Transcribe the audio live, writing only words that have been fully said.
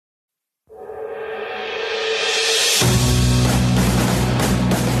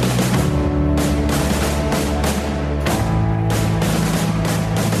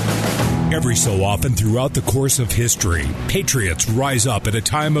Every so often throughout the course of history, patriots rise up at a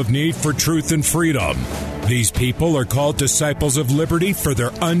time of need for truth and freedom. These people are called disciples of liberty for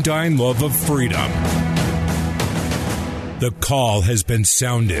their undying love of freedom. The call has been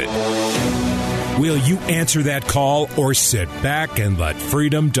sounded. Will you answer that call or sit back and let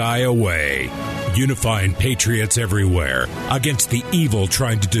freedom die away? Unifying patriots everywhere against the evil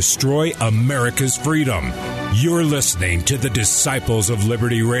trying to destroy America's freedom. You're listening to the Disciples of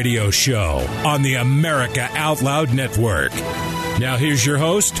Liberty radio show on the America Out Loud Network. Now here's your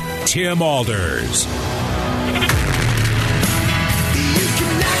host, Tim Alders. You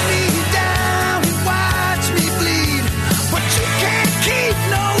can knock me down and watch me bleed, but you can't keep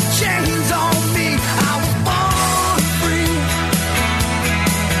no chains on me. I was born free.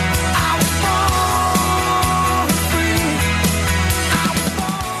 I was born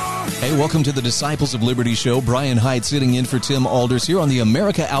free. Hey, welcome to the Disciples of Liberty show. Brian Hyde sitting in for Tim Alders here on the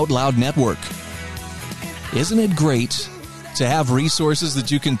America Out Loud Network. Isn't it great to have resources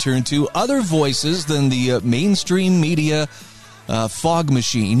that you can turn to, other voices than the mainstream media fog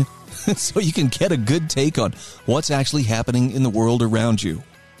machine, so you can get a good take on what's actually happening in the world around you?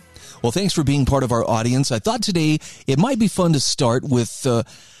 Well, thanks for being part of our audience. I thought today it might be fun to start with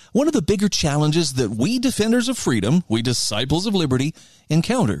one of the bigger challenges that we defenders of freedom, we disciples of liberty,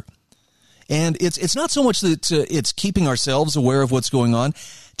 encounter. And it's not so much that it's keeping ourselves aware of what's going on.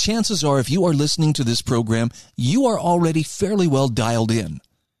 Chances are, if you are listening to this program, you are already fairly well dialed in.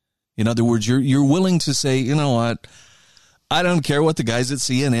 In other words, you're willing to say, you know what, I don't care what the guys at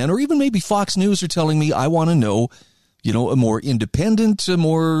CNN or even maybe Fox News are telling me. I want to know, a more independent, a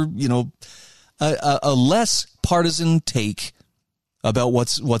more, a less partisan take about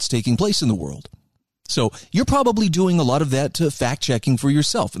what's taking place in the world. So you're probably doing a lot of that fact-checking for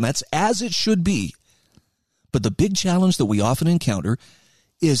yourself, and that's as it should be. But the big challenge that we often encounter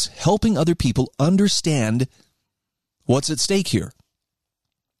is helping other people understand what's at stake here.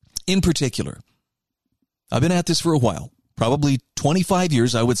 In particular, I've been at this for a while, probably 25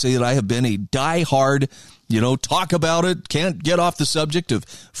 years. I would say that I have been a die-hard, talk about it, can't get off the subject of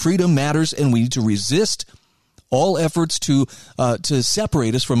freedom matters, and we need to resist all efforts to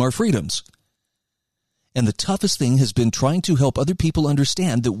separate us from our freedoms. And the toughest thing has been trying to help other people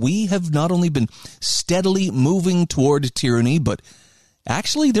understand that we have not only been steadily moving toward tyranny, but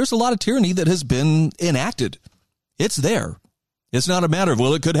actually there's a lot of tyranny that has been enacted. It's there. It's not a matter of,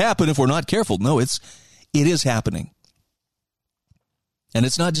 well, it could happen if we're not careful. No, it is happening. And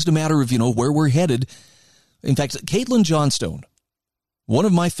it's not just a matter of, where we're headed. In fact, Caitlin Johnstone, one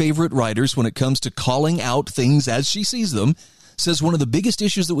of my favorite writers when it comes to calling out things as she sees them, says one of the biggest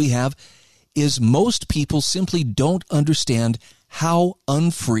issues that we have is most people simply don't understand how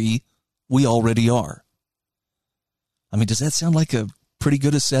unfree we already are. I mean, does that sound like a pretty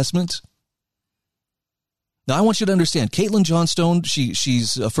good assessment? Now, I want you to understand, Caitlin Johnstone,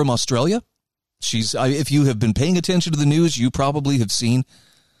 she's from Australia. If you have been paying attention to the news, you probably have seen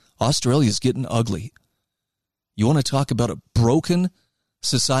Australia's getting ugly. You want to talk about a broken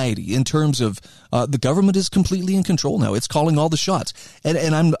society in terms of the government is completely in control now. It's calling all the shots.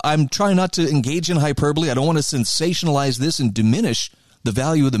 And I'm trying not to engage in hyperbole. I don't want to sensationalize this and diminish the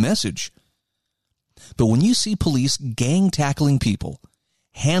value of the message. But when you see police gang tackling people,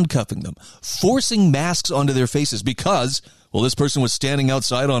 handcuffing them, forcing masks onto their faces because, well, this person was standing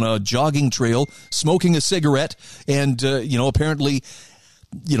outside on a jogging trail, smoking a cigarette, and, apparently,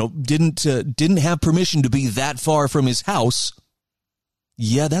 didn't have permission to be that far from his house.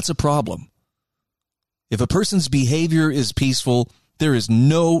 Yeah, that's a problem. If a person's behavior is peaceful, there is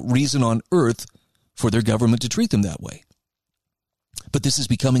no reason on earth for their government to treat them that way. But this is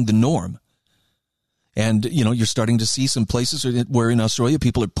becoming the norm. And, you're starting to see some places where in Australia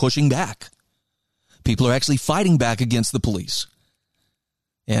people are pushing back. People are actually fighting back against the police.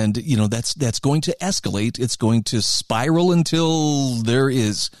 And, that's going to escalate. It's going to spiral until there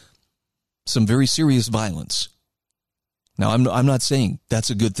is some very serious violence. Now, I'm not saying that's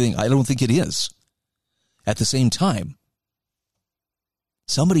a good thing. I don't think it is. At the same time,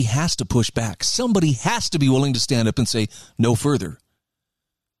 somebody has to push back. Somebody has to be willing to stand up and say, no further.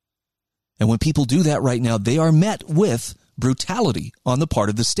 And when people do that right now, they are met with brutality on the part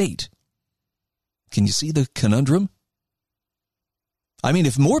of the state. Can you see the conundrum? I mean,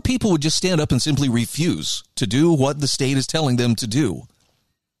 if more people would just stand up and simply refuse to do what the state is telling them to do,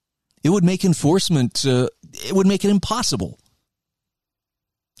 it would make enforcement, it would make it impossible.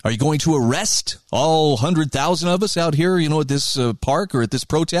 Are you going to arrest all 100,000 of us out here, at this park or at this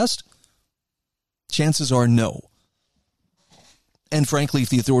protest? Chances are no. And frankly, if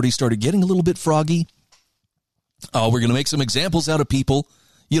the authorities started getting a little bit froggy, we're going to make some examples out of people.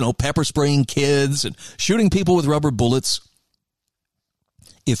 pepper spraying kids and shooting people with rubber bullets.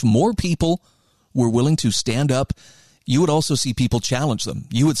 If more people were willing to stand up, you would also see people challenge them.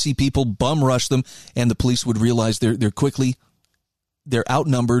 You would see people bum rush them, and the police would realize they're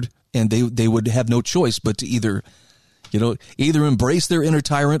outnumbered, and they would have no choice but to either embrace their inner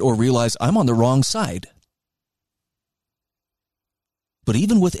tyrant or realize I'm on the wrong side. But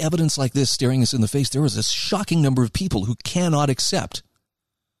even with evidence like this staring us in the face, there is a shocking number of people who cannot accept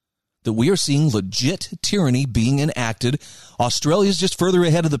that we are seeing legit tyranny being enacted. Australia's just further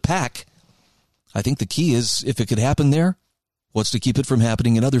ahead of the pack. I think the key is, if it could happen there, what's to keep it from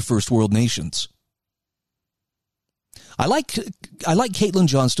happening in other first world nations? I like Caitlin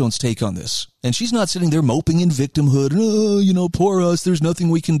Johnstone's take on this, and she's not sitting there moping in victimhood. Oh, poor us, there's nothing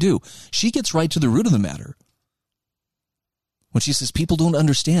we can do. She gets right to the root of the matter when she says people don't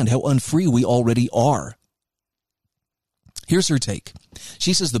understand how unfree we already are. Here's her take.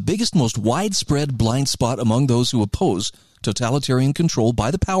 She says the biggest, most widespread blind spot among those who oppose totalitarian control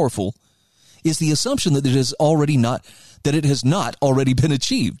by the powerful is the assumption that it has not already been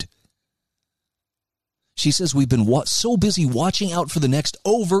achieved. She says we've been so busy watching out for the next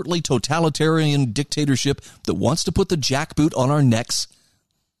overtly totalitarian dictatorship that wants to put the jackboot on our necks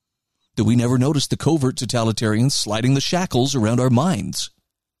that we never noticed the covert totalitarians sliding the shackles around our minds.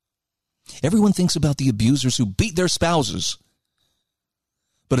 Everyone thinks about the abusers who beat their spouses,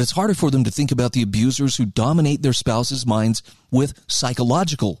 but it's harder for them to think about the abusers who dominate their spouses' minds with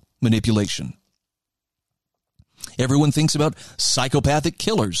psychological manipulation. Everyone thinks about psychopathic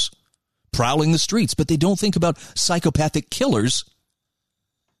killers prowling the streets, but they don't think about psychopathic killers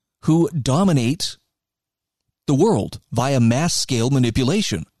who dominate the world via mass-scale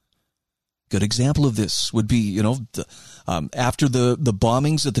manipulation. Good example of this would be, after the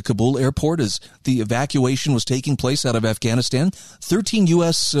bombings at the Kabul airport as the evacuation was taking place out of Afghanistan, 13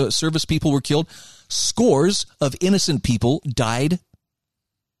 U.S. service people were killed. Scores of innocent people died.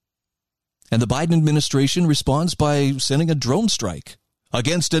 And the Biden administration responds by sending a drone strike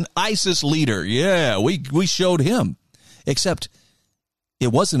against an ISIS leader. Yeah, we showed him. Except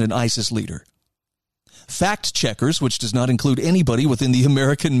it wasn't an ISIS leader. Fact checkers, which does not include anybody within the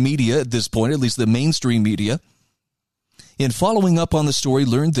American media at this point, at least the mainstream media, in following up on the story,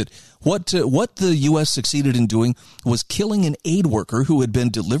 learned that what the U.S. succeeded in doing was killing an aid worker who had been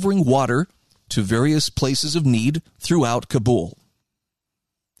delivering water to various places of need throughout Kabul.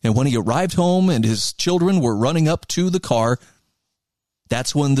 And when he arrived home and his children were running up to the car,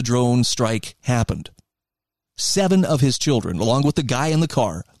 that's when the drone strike happened. 7 of his children, along with the guy in the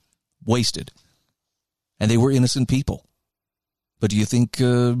car, wasted. And they were innocent people. But do you think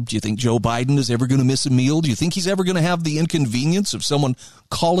Joe Biden is ever going to miss a meal? Do you think he's ever going to have the inconvenience of someone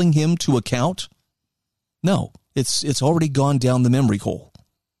calling him to account? No, it's already gone down the memory hole.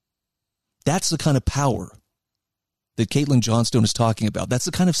 That's the kind of power that Caitlin Johnstone is talking about. That's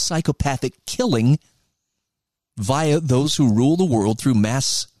the kind of psychopathic killing via those who rule the world through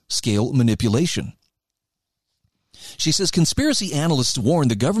mass-scale manipulation. She says conspiracy analysts warn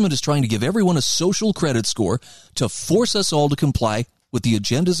the government is trying to give everyone a social credit score to force us all to comply with the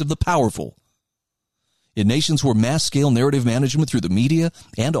agendas of the powerful. In nations where mass-scale narrative management through the media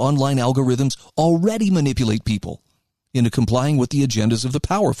and online algorithms already manipulate people into complying with the agendas of the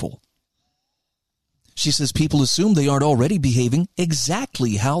powerful. She says people assume they aren't already behaving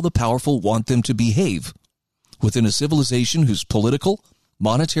exactly how the powerful want them to behave within a civilization whose political,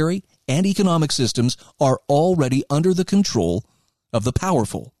 monetary, and economic systems are already under the control of the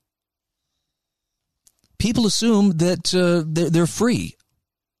powerful. People assume that they're free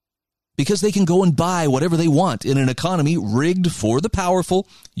because they can go and buy whatever they want in an economy rigged for the powerful,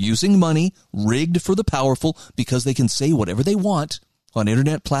 using money rigged for the powerful because they can say whatever they want on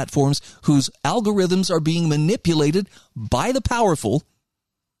internet platforms whose algorithms are being manipulated by the powerful,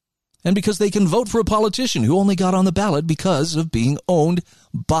 and because they can vote for a politician who only got on the ballot because of being owned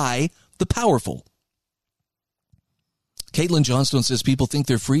by the powerful. Caitlin Johnstone says people think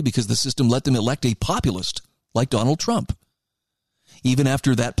they're free because the system let them elect a populist like Donald Trump, even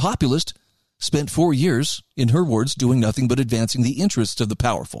after that populist spent 4 years, in her words, doing nothing but advancing the interests of the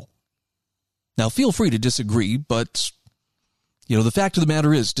powerful. Now, feel free to disagree, but the fact of the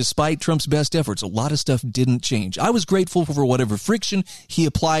matter is, despite Trump's best efforts, a lot of stuff didn't change. I was grateful for whatever friction he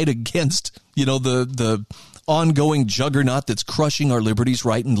applied against, the ongoing juggernaut that's crushing our liberties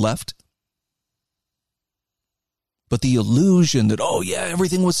right and left. But the illusion that,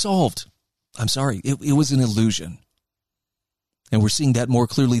 everything was solved. I'm sorry, it was an illusion. And we're seeing that more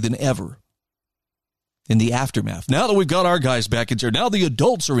clearly than ever in the aftermath. Now that we've got our guys back in charge, now the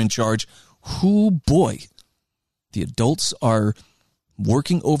adults are in charge. Boy. The adults are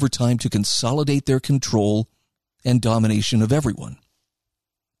working overtime to consolidate their control and domination of everyone.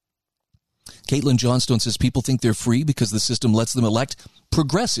 Caitlin Johnstone says people think they're free because the system lets them elect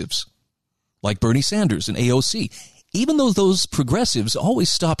progressives like Bernie Sanders and AOC, even though those progressives always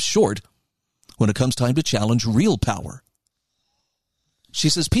stop short when it comes time to challenge real power. She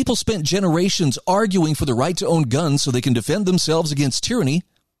says people spent generations arguing for the right to own guns so they can defend themselves against tyranny,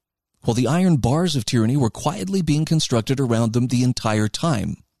 while the iron bars of tyranny were quietly being constructed around them the entire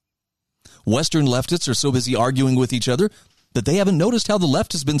time. Western leftists are so busy arguing with each other that they haven't noticed how the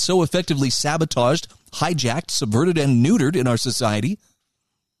left has been so effectively sabotaged, hijacked, subverted, and neutered in our society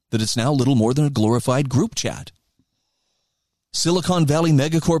that it's now little more than a glorified group chat. Silicon Valley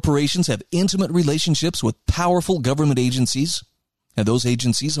megacorporations have intimate relationships with powerful government agencies, and those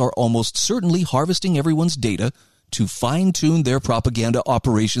agencies are almost certainly harvesting everyone's data to fine-tune their propaganda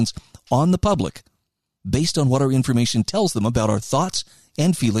operations on the public based on what our information tells them about our thoughts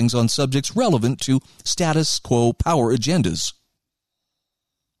and feelings on subjects relevant to status quo power agendas.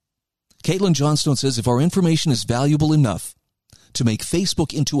 Caitlin Johnstone says if our information is valuable enough to make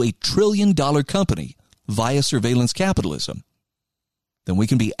Facebook into $1 trillion company via surveillance capitalism, then we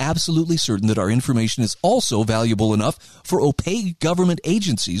can be absolutely certain that our information is also valuable enough for opaque government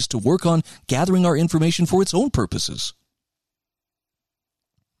agencies to work on gathering our information for its own purposes.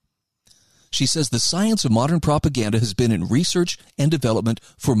 She says the science of modern propaganda has been in research and development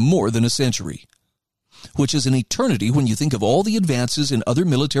for more than a century, which is an eternity when you think of all the advances in other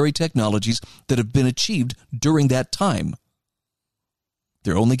military technologies that have been achieved during that time.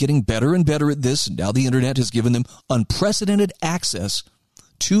 They're only getting better and better at this, and now the internet has given them unprecedented access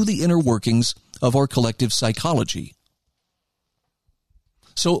to the inner workings of our collective psychology.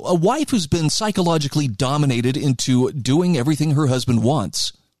 So a wife who's been psychologically dominated into doing everything her husband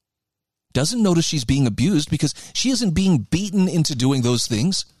wants doesn't notice she's being abused because she isn't being beaten into doing those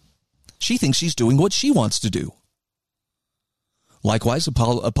things. She thinks she's doing what she wants to do. Likewise, a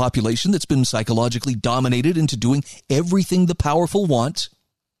population that's been psychologically dominated into doing everything the powerful want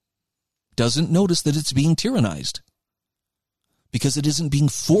doesn't notice that it's being tyrannized because it isn't being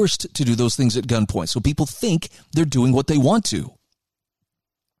forced to do those things at gunpoint. So people think they're doing what they want to.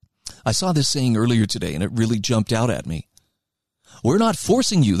 I saw this saying earlier today, and it really jumped out at me. We're not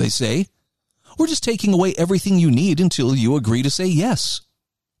forcing you, they say. We're just taking away everything you need until you agree to say yes.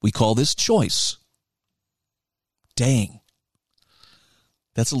 We call this choice. Dang.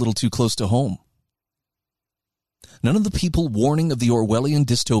 That's a little too close to home. None of the people warning of the Orwellian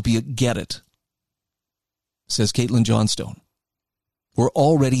dystopia get it, says Caitlin Johnstone. We're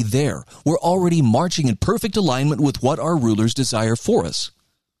already there. We're already marching in perfect alignment with what our rulers desire for us.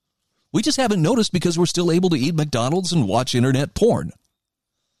 We just haven't noticed because we're still able to eat McDonald's and watch internet porn.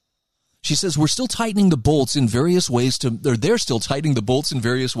 She says we're still tightening the bolts in various ways they're still tightening the bolts in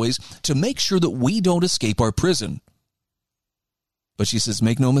various ways to make sure that we don't escape our prison. But she says,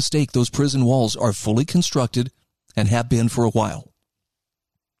 make no mistake, those prison walls are fully constructed and have been for a while.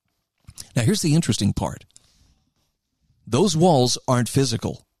 Now, here's the interesting part. Those walls aren't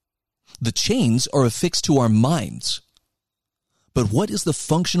physical. The chains are affixed to our minds. But what is the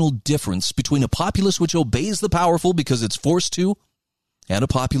functional difference between a populace which obeys the powerful because it's forced to, and a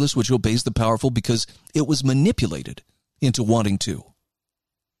populace which obeys the powerful because it was manipulated into wanting to?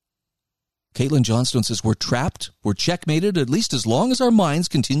 Caitlin Johnstone says we're trapped, we're checkmated, at least as long as our minds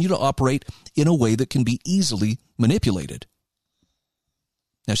continue to operate in a way that can be easily manipulated.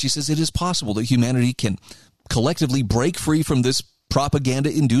 Now, she says it is possible that humanity can collectively break free from this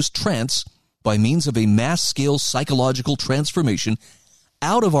propaganda-induced trance by means of a mass-scale psychological transformation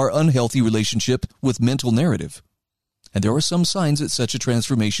out of our unhealthy relationship with mental narrative. And there are some signs that such a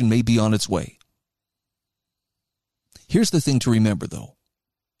transformation may be on its way. Here's the thing to remember, though.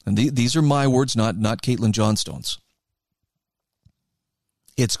 And these are my words, not Caitlin Johnstone's.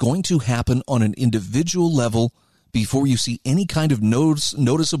 It's going to happen on an individual level before you see any kind of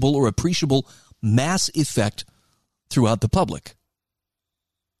noticeable or appreciable mass effect throughout the public.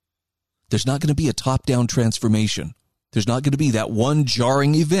 There's not going to be a top-down transformation. There's not going to be that one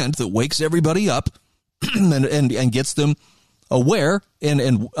jarring event that wakes everybody up and gets them aware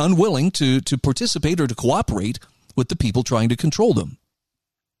and unwilling to participate or to cooperate with the people trying to control them.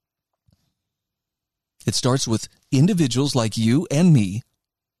 It starts with individuals like you and me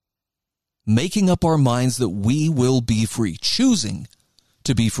making up our minds that we will be free, choosing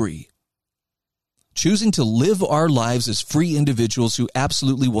to be free, choosing to live our lives as free individuals who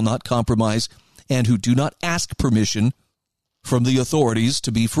absolutely will not compromise and who do not ask permission from the authorities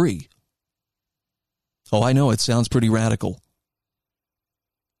to be free. Oh, I know it sounds pretty radical,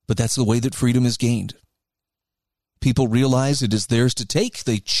 but that's the way that freedom is gained. people realize it is theirs to take,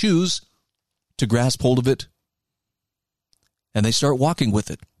 they choose to grasp hold of it, and they start walking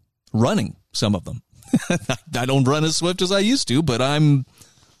with it, running, some of them. I don't run as swift as I used to, but I'm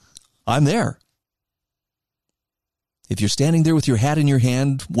there. If you're standing there with your hat in your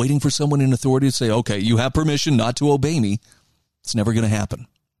hand, waiting for someone in authority to say, okay, you have permission not to obey me, it's never going to happen.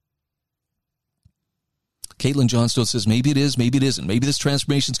 Caitlin Johnstone says, maybe it is, maybe it isn't. Maybe this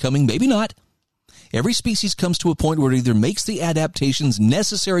transformation's coming, maybe not. Every species comes to a point where it either makes the adaptations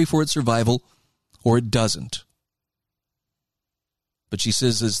necessary for its survival or it doesn't. But she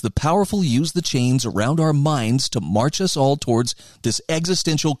says, as the powerful use the chains around our minds to march us all towards this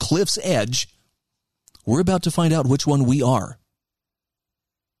existential cliff's edge, we're about to find out which one we are.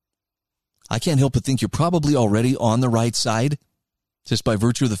 I can't help but think you're probably already on the right side, just by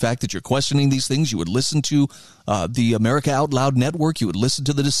virtue of the fact that you're questioning these things. You would listen to the America Out Loud Network. You would listen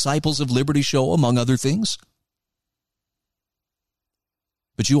to the Disciples of Liberty show, among other things.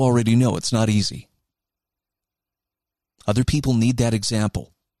 But you already know it's not easy. Other people need that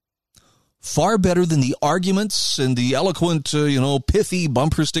example. Far better than the arguments and the eloquent, pithy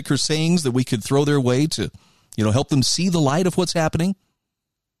bumper sticker sayings that we could throw their way to, help them see the light of what's happening.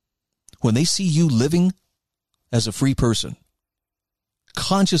 When they see you living as a free person,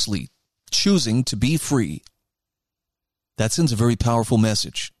 consciously choosing to be free, that sends a very powerful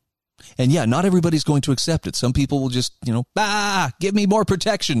message. And yeah, not everybody's going to accept it. Some people will just, give me more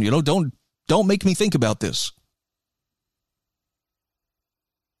protection. Don't make me think about this.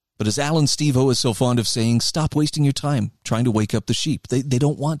 But as Alan Stevo is so fond of saying, stop wasting your time trying to wake up the sheep. They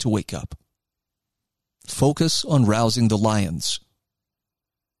don't want to wake up. Focus on rousing the lions.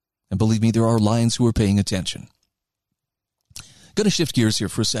 And believe me, there are lions who are paying attention. Going to shift gears here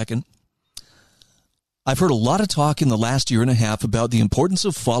for a second. I've heard a lot of talk in the last year and a half about the importance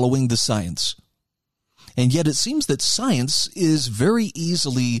of following the science. And yet it seems that science is very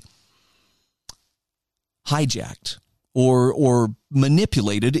easily hijacked or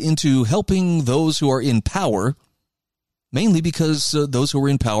manipulated into helping those who are in power, mainly because those who are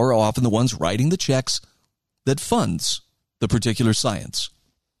in power are often the ones writing the checks that funds the particular science.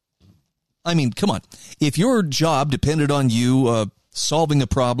 I mean, come on. If your job depended on you solving a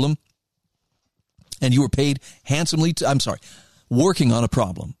problem and you were paid handsomely working on a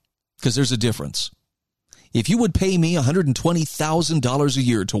problem, because there's a difference. If you would pay me $120,000 a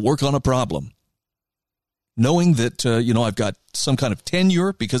year to work on a problem, knowing that, I've got some kind of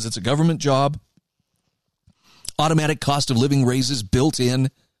tenure because it's a government job, automatic cost of living raises built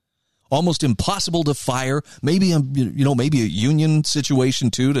in, almost impossible to fire, maybe a union situation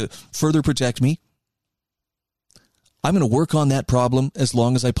too to further protect me. I'm going to work on that problem as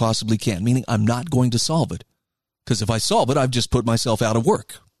long as I possibly can, meaning I'm not going to solve it. Because if I solve it, I've just put myself out of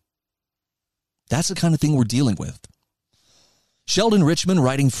work. That's the kind of thing we're dealing with. Sheldon Richman,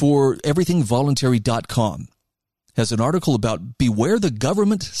 writing for everythingvoluntary.com, has an article about beware the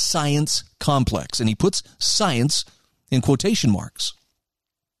government science complex, and he puts science in quotation marks.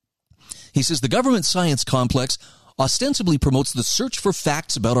 He says the government science complex ostensibly promotes the search for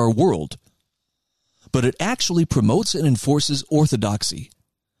facts about our world, but it actually promotes and enforces orthodoxy,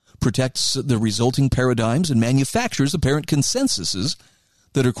 protects the resulting paradigms, and manufactures apparent consensuses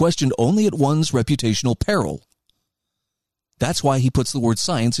that are questioned only at one's reputational peril. That's why he puts the word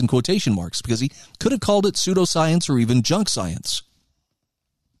science in quotation marks, because he could have called it pseudoscience or even junk science.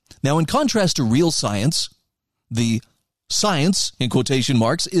 Now, in contrast to real science, the science, in quotation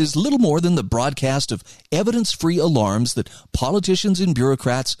marks, is little more than the broadcast of evidence-free alarms that politicians and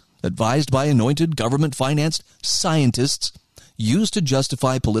bureaucrats, advised by anointed government-financed scientists, use to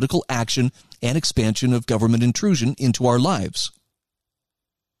justify political action and expansion of government intrusion into our lives.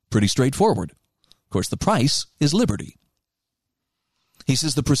 Pretty straightforward. Of course, the price is liberty. He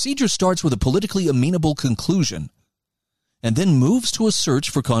says the procedure starts with a politically amenable conclusion and then moves to a search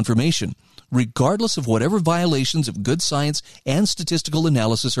for confirmation, regardless of whatever violations of good science and statistical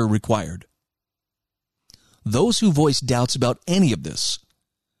analysis are required. Those who voice doubts about any of this,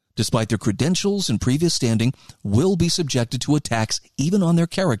 despite their credentials and previous standing, will be subjected to attacks even on their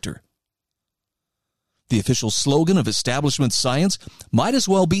character. The official slogan of establishment science might as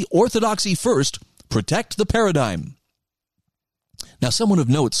well be orthodoxy first, protect the paradigm. Now, someone of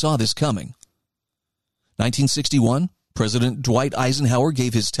note saw this coming. 1961, President Dwight Eisenhower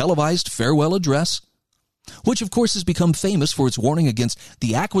gave his televised farewell address, which of course has become famous for its warning against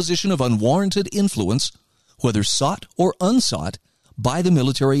the acquisition of unwarranted influence, whether sought or unsought, by the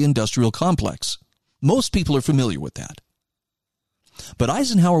military-industrial complex. Most people are familiar with that. But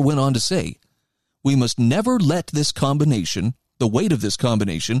Eisenhower went on to say, we must never let this combination, the weight of this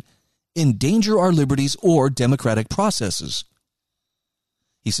combination, endanger our liberties or democratic processes.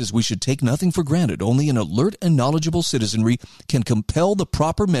 He says we should take nothing for granted. Only an alert and knowledgeable citizenry can compel the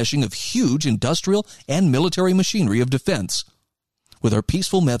proper meshing of huge industrial and military machinery of defense with our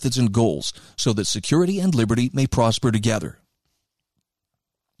peaceful methods and goals so that security and liberty may prosper together.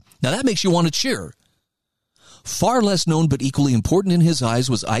 Now that makes you want to cheer. Far less known but equally important in his eyes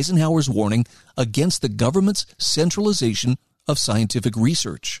was Eisenhower's warning against the government's centralization of scientific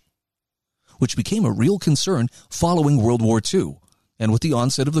research, which became a real concern following World War II and with the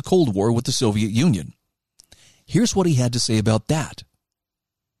onset of the Cold War with the Soviet Union. Here's what he had to say about that.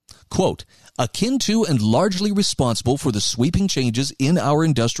 Quote, akin to and largely responsible for the sweeping changes in our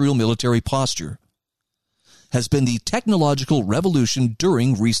industrial military posture has been the technological revolution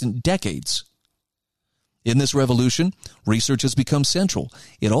during recent decades. In this revolution, research has become central.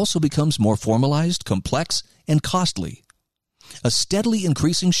 It also becomes more formalized, complex, and costly. A steadily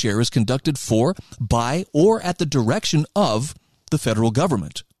increasing share is conducted for, by, or at the direction of the federal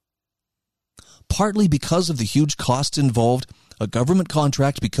government. Partly because of the huge costs involved, a government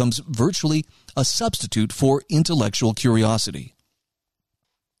contract becomes virtually a substitute for intellectual curiosity.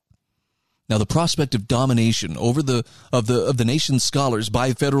 Now, the prospect of domination over the nation's scholars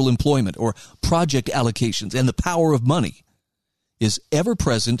by federal employment or project allocations and the power of money is ever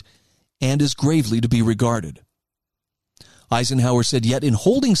present and is gravely to be regarded. Eisenhower said, yet in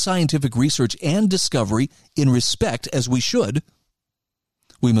holding scientific research and discovery in respect as we should,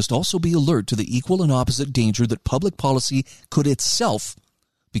 we must also be alert to the equal and opposite danger that public policy could itself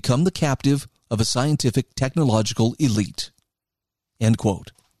become the captive of a scientific technological elite. End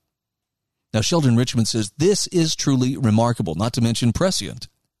quote. Now, Sheldon Richman says this is truly remarkable, not to mention prescient.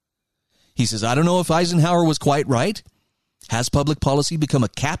 He says, I don't know if Eisenhower was quite right. Has public policy become a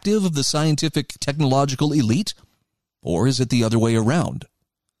captive of the scientific technological elite? Or is it the other way around?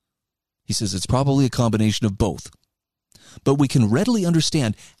 He says it's probably a combination of both. But we can readily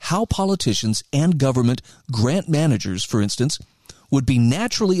understand how politicians and government grant managers, for instance, would be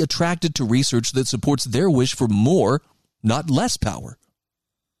naturally attracted to research that supports their wish for more, not less power.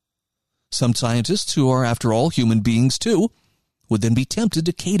 Some scientists, who are, after all, human beings too, would then be tempted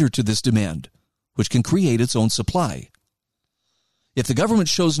to cater to this demand, which can create its own supply. If the government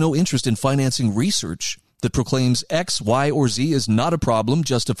shows no interest in financing research that proclaims X, Y, or Z is not a problem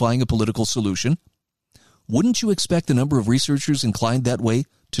justifying a political solution, wouldn't you expect the number of researchers inclined that way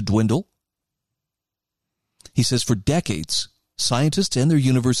to dwindle? He says for decades, scientists and their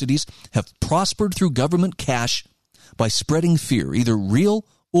universities have prospered through government cash by spreading fear, either real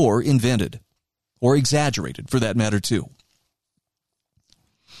or invented, or exaggerated for that matter too.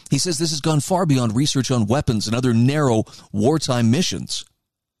 He says this has gone far beyond research on weapons and other narrow wartime missions.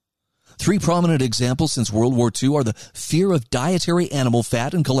 3 prominent examples since World War II are the fear of dietary animal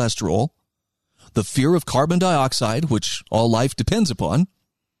fat and cholesterol, the fear of carbon dioxide, which all life depends upon,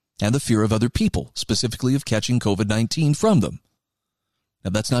 and the fear of other people, specifically of catching COVID-19 from them. Now,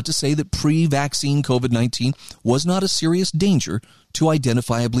 that's not to say that pre-vaccine COVID-19 was not a serious danger to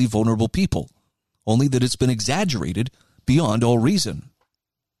identifiably vulnerable people, only that it's been exaggerated beyond all reason.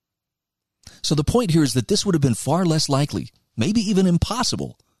 So the point here is that this would have been far less likely, maybe even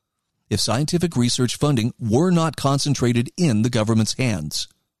impossible, if scientific research funding were not concentrated in the government's hands,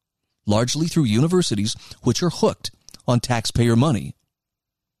 largely through universities which are hooked on taxpayer money.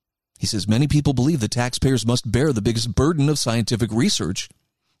 He says many people believe that taxpayers must bear the biggest burden of scientific research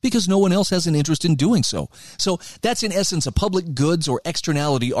because no one else has an interest in doing so. So that's in essence a public goods or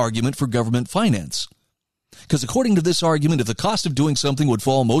externality argument for government finance. Because according to this argument, if the cost of doing something would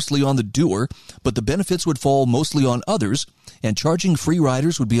fall mostly on the doer, but the benefits would fall mostly on others, and charging free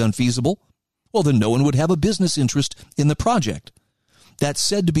riders would be unfeasible, well, then no one would have a business interest in the project. That's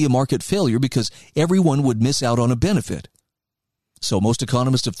said to be a market failure because everyone would miss out on a benefit. So most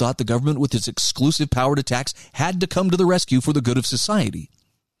economists have thought the government, with its exclusive power to tax, had to come to the rescue for the good of society.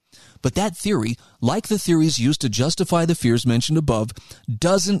 But that theory, like the theories used to justify the fears mentioned above,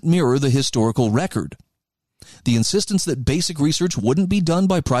 doesn't mirror the historical record. The insistence that basic research wouldn't be done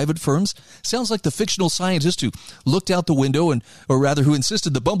by private firms sounds like the fictional scientist who looked out the window who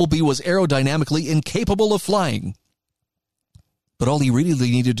insisted the bumblebee was aerodynamically incapable of flying. But all he really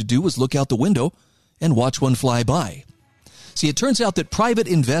needed to do was look out the window and watch one fly by. See, it turns out that private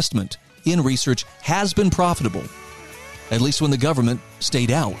investment in research has been profitable, at least when the government stayed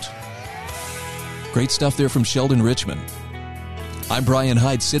out. Great stuff there from Sheldon Richman. I'm Brian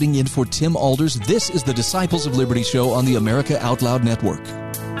Hyde, sitting in for Tim Alders. This is the Disciples of Liberty show on the America Out Loud Network.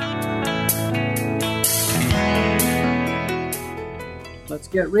 Let's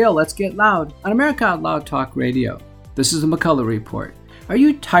get real, let's get loud on America Out Loud Talk Radio. This is the McCullough Report. Are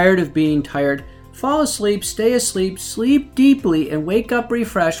you tired of being tired? Fall asleep, stay asleep, sleep deeply, and wake up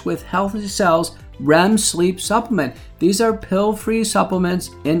refreshed with Healthy Cells REM Sleep Supplement. These are pill-free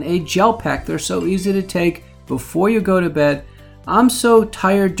supplements in a gel pack. They're so easy to take before you go to bed. I'm so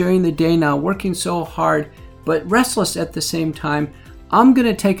tired during the day now, working so hard, but restless at the same time. I'm going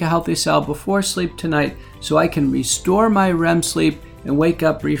to take a Healthy Cell before sleep tonight so I can restore my REM sleep and wake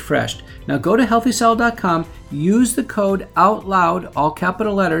up refreshed. Now go to healthycell.com, use the code OUTLOUD, all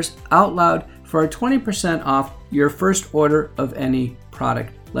capital letters, OUTLOUD, for a 20% off your first order of any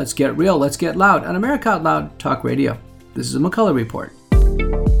product. Let's get real, let's get loud on America Out Loud Talk Radio. This is a McCullough Report.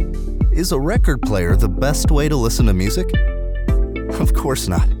 Is a record player the best way to listen to music? Of course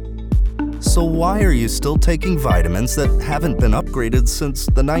not. So why are you still taking vitamins that haven't been upgraded since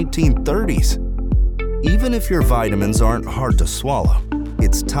the 1930s? Even if your vitamins aren't hard to swallow,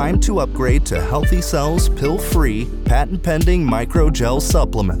 it's time to upgrade to Healthy Cells pill-free, patent-pending microgel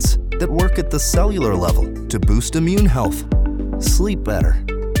supplements that work at the cellular level to boost immune health, sleep better,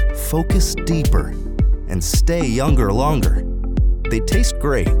 focus deeper, and stay younger longer. They taste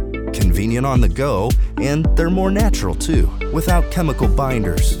great, convenient on the go, and they're more natural too, without chemical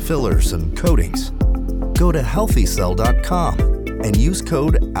binders, fillers, and coatings. Go to healthycell.com and use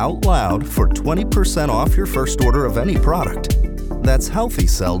code OUTLOUD for 20% off your first order of any product. That's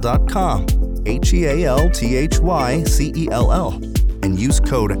healthycell.com, HEALTHYCELL, and use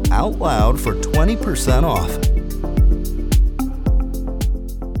code OUTLOUD for 20% off.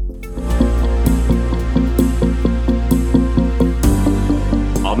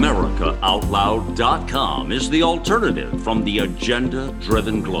 AmericaOutloud.com is the alternative from the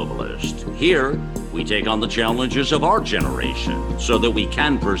agenda-driven globalist. Here, we take on the challenges of our generation so that we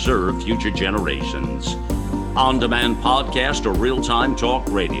can preserve future generations. On-demand podcast or real-time talk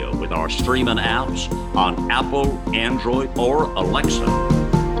radio with our streaming apps on Apple, Android, or Alexa.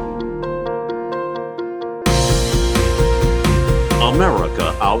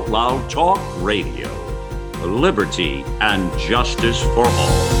 America Out Loud Talk Radio. Liberty and justice for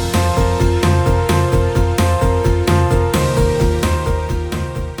all.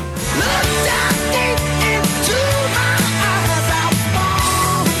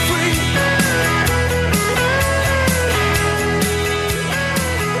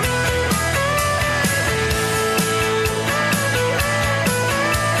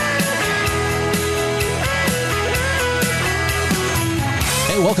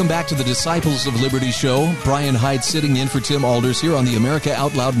 Welcome back to the Disciples of Liberty show. Brian Hyde sitting in for Tim Alders here on the America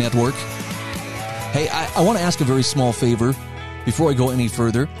Out Loud Network. Hey, I want to ask a very small favor before I go any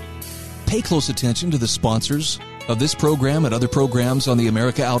further. Pay close attention to the sponsors of this program and other programs on the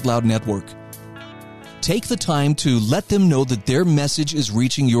America Out Loud Network. Take the time to let them know that their message is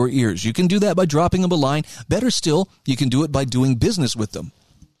reaching your ears. You can do that by dropping them a line. Better still, you can do it by doing business with them.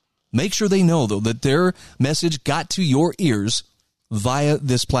 Make sure they know, though, that their message got to your ears via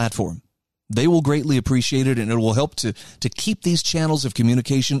this platform. They will greatly appreciate it, and it will help to keep these channels of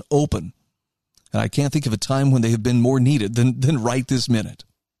communication open. And I can't think of a time when they have been more needed than right this minute.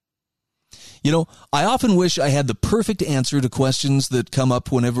 You know, I often wish I had the perfect answer to questions that come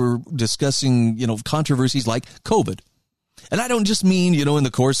up whenever discussing, controversies like COVID. And I don't just mean, in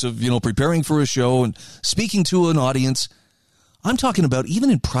the course of, preparing for a show and speaking to an audience. I'm talking about even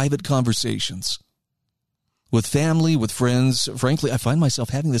in private conversations. With family, with friends. Frankly, I find myself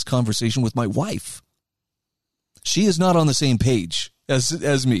having this conversation with my wife. She is not on the same page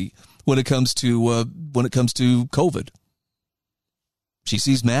as me when it comes to COVID. She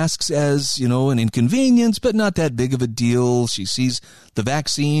sees masks as, an inconvenience, but not that big of a deal. She sees the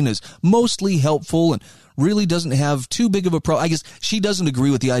vaccine as mostly helpful and really doesn't have too big of a problem. I guess she doesn't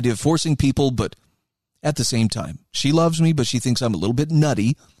agree with the idea of forcing people, but at the same time, she loves me, but she thinks I'm a little bit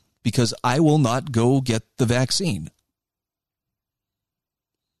nutty because I will not go get the vaccine.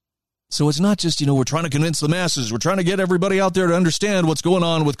 So it's not just, we're trying to convince the masses. We're trying to get everybody out there to understand what's going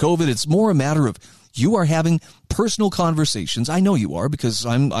on with COVID. It's more a matter of you are having personal conversations. I know you are because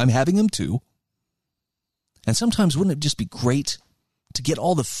I'm having them too. And sometimes wouldn't it just be great to get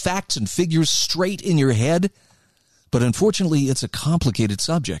all the facts and figures straight in your head? But unfortunately, it's a complicated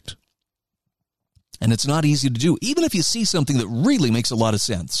subject. And it's not easy to do, even if you see something that really makes a lot of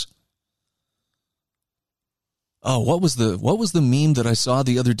sense. Oh, what was the meme that I saw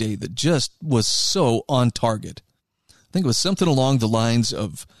the other day that just was so on target? I think it was something along the lines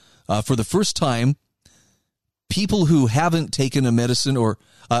of, for the first time, people who haven't taken a medicine or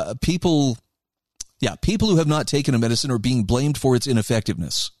people who have not taken a medicine are being blamed for its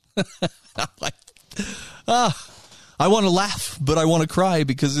ineffectiveness. I want to laugh, but I want to cry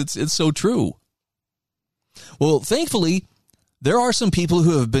because it's so true. Well, thankfully, There are some people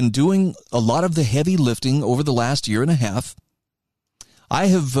who have been doing a lot of the heavy lifting over the last year and a half. I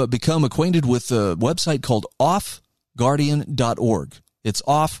have become acquainted with a website called offguardian.org. It's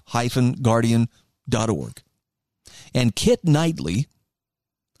off-guardian.org. And Kit Knightley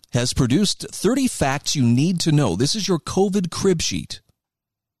has produced 30 facts you need to know. This is your COVID crib sheet.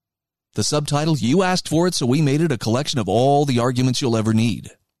 The subtitle, you asked for it, so we made it a collection of all the arguments you'll ever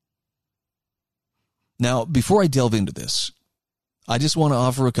need. Now, before I delve into this, I just want to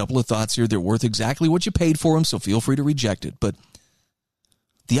offer a couple of thoughts here. They're worth exactly what you paid for them, so feel free to reject it. But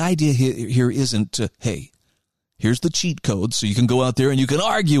the idea here isn't, hey, here's the cheat code so you can go out there and you can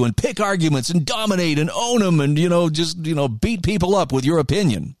argue and pick arguments and dominate and own them and, just beat people up with your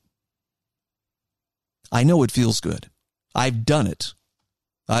opinion. I know it feels good. I've done it.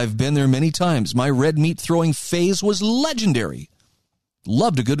 I've been there many times. My red meat throwing phase was legendary.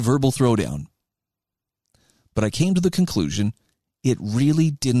 Loved a good verbal throwdown. But I came to the conclusion it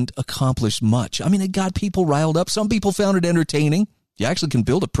really didn't accomplish much. I mean, it got people riled up. Some people found it entertaining. You actually can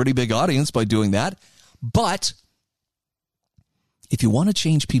build a pretty big audience by doing that. But if you want to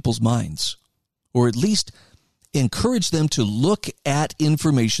change people's minds, or at least encourage them to look at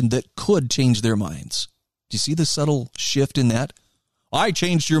information that could change their minds. Do you see the subtle shift in that? I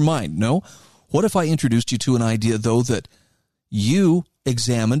changed your mind. No. What if I introduced you to an idea, though, that you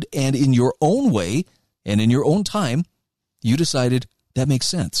examined and in your own way and in your own time, you decided that makes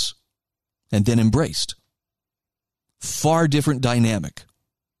sense and then embraced? Far different dynamic.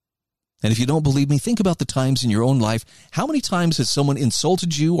 And if you don't believe me, think about the times in your own life. How many times has someone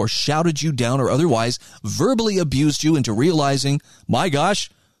insulted you or shouted you down or otherwise verbally abused you into realizing, my gosh,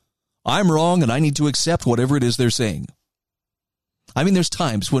 I'm wrong and I need to accept whatever it is they're saying? I mean, there's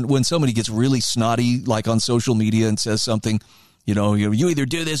times when somebody gets really snotty, like on social media, and says something, you either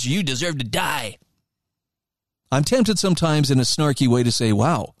do this or you deserve to die. I'm tempted sometimes in a snarky way to say,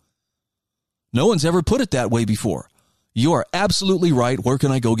 wow, no one's ever put it that way before. You are absolutely right. Where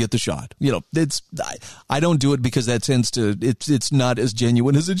can I go get the shot? I don't do it because that tends to, it's not as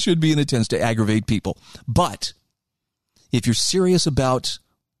genuine as it should be, and it tends to aggravate people. But if you're serious about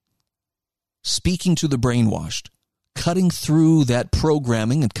speaking to the brainwashed, cutting through that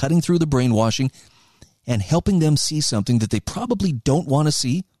programming and cutting through the brainwashing and helping them see something that they probably don't want to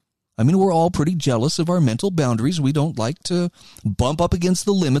see. I mean, we're all pretty jealous of our mental boundaries. We don't like to bump up against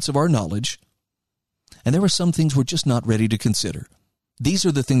the limits of our knowledge. And there are some things we're just not ready to consider. These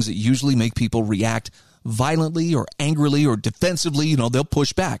are the things that usually make people react violently or angrily or defensively. They'll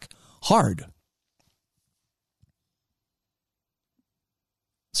push back hard.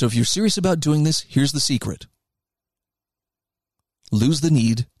 So if you're serious about doing this, here's the secret. Lose the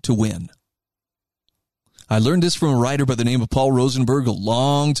need to win. I learned this from a writer by the name of Paul Rosenberg a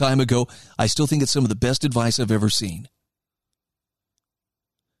long time ago. I still think it's some of the best advice I've ever seen.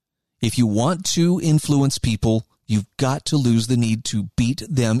 If you want to influence people, you've got to lose the need to beat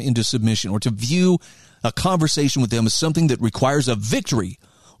them into submission or to view a conversation with them as something that requires a victory.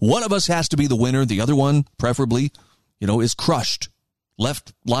 One of us has to be the winner. The other one, preferably, is crushed,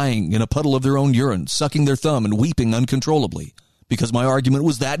 left lying in a puddle of their own urine, sucking their thumb and weeping uncontrollably because my argument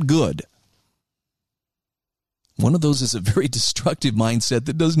was that good. One of those is a very destructive mindset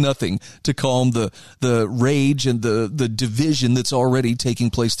that does nothing to calm the rage and the division that's already taking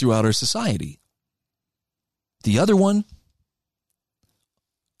place throughout our society. The other one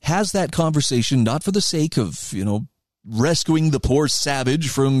has that conversation not for the sake of, rescuing the poor savage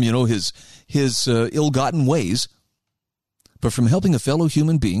from, his ill-gotten ways, but from helping a fellow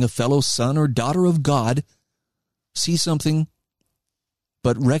human being, a fellow son or daughter of God, see something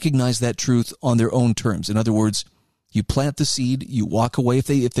but recognize that truth on their own terms. In other words, you plant the seed, you walk away. If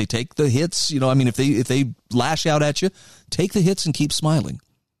they take the hits, if they lash out at you, take the hits and keep smiling.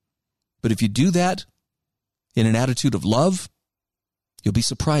 But if you do that in an attitude of love, you'll be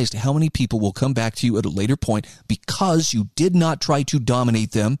surprised how many people will come back to you at a later point because you did not try to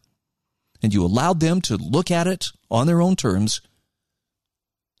dominate them and you allowed them to look at it on their own terms.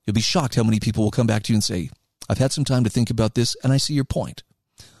 You'll be shocked how many people will come back to you and say, I've had some time to think about this and I see your point.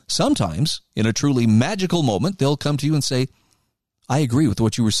 Sometimes, in a truly magical moment, they'll come to you and say, I agree with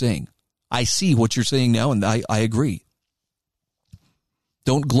what you were saying. I see what you're saying now, and I agree.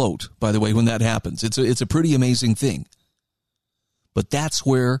 Don't gloat, by the way, when that happens. It's a pretty amazing thing. But that's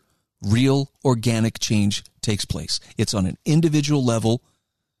where real organic change takes place. It's on an individual level,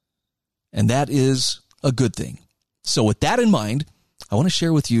 and that is a good thing. So with that in mind, I want to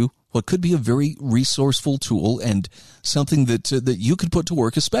share with you what could be a very resourceful tool and something that you could put to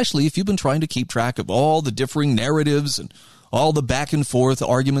work, especially if you've been trying to keep track of all the differing narratives and all the back and forth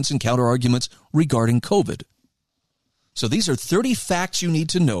arguments and counter arguments regarding COVID. So these are 30 facts you need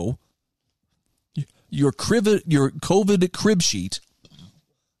to know. Your COVID crib sheet,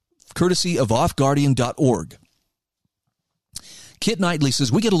 courtesy of offguardian.org. Kit Knightley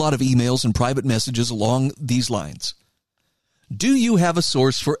says, we get a lot of emails and private messages along these lines. Do you have a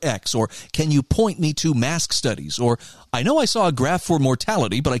source for X? Or can you point me to mask studies? Or I know I saw a graph for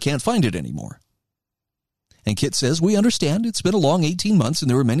mortality, but I can't find it anymore. And Kit says, we understand it's been a long 18 months and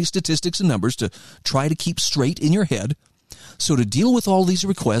there are many statistics and numbers to try to keep straight in your head. So to deal with all these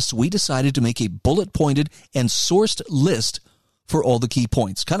requests, we decided to make a bullet-pointed and sourced list for all the key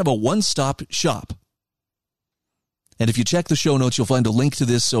points. Kind of a one-stop shop. And if you check the show notes, you'll find a link to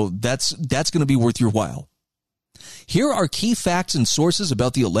this, so that's going to be worth your while. Here are key facts and sources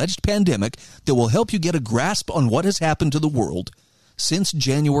about the alleged pandemic that will help you get a grasp on what has happened to the world since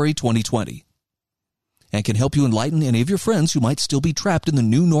January 2020. And can help you enlighten any of your friends who might still be trapped in the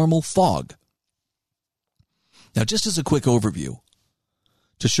new normal fog. Now, just as a quick overview,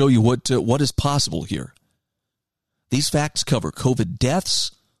 to show you what is possible here. These facts cover COVID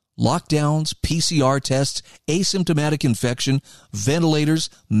deaths, lockdowns, PCR tests, asymptomatic infection, ventilators,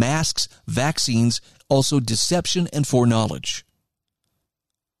 masks, vaccines, also deception and foreknowledge.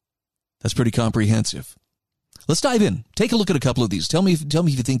 That's pretty comprehensive. Let's dive in. Take a look at a couple of these. Tell me if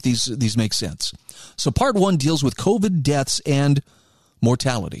you think these make sense. So part 1 deals with COVID deaths and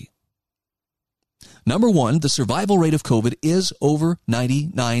mortality. Number 1, the survival rate of COVID is over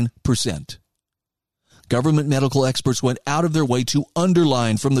 99%. Government medical experts went out of their way to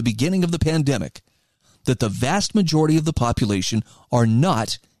underline from the beginning of the pandemic that the vast majority of the population are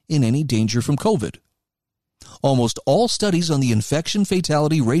not in any danger from COVID. Almost all studies on the infection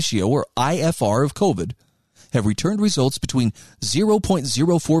fatality ratio, or IFR, of COVID have returned results between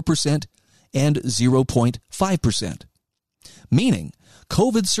 0.04% and 0.5%, meaning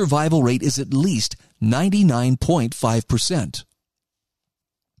COVID's survival rate is at least 99.5%.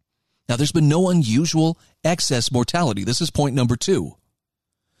 Now, there's been no unusual excess mortality. This is point number 2.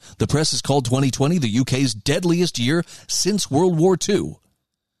 The press has called 2020 the UK's deadliest year since World War II.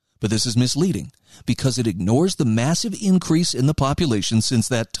 But this is misleading because it ignores the massive increase in the population since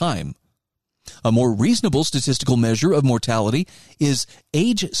that time. A more reasonable statistical measure of mortality is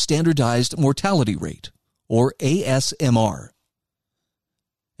age-standardized mortality rate, or ASMR.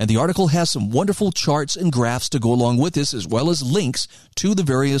 And the article has some wonderful charts and graphs to go along with this, as well as links to the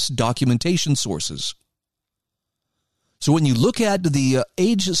various documentation sources. So when you look at the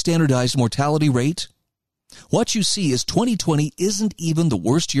age-standardized mortality rate, what you see is 2020 isn't even the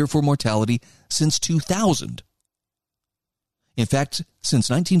worst year for mortality since 2000. In fact, since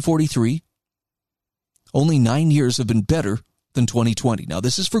 1943, only 9 years have been better than 2020. Now,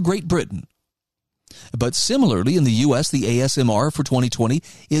 this is for Great Britain. But similarly, in the U.S., the ASMR for 2020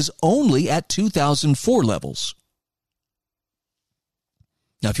 is only at 2004 levels.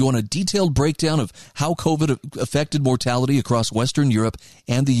 Now, if you want a detailed breakdown of how COVID affected mortality across Western Europe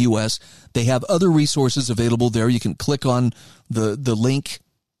and the U.S., they have other resources available there. You can click on the link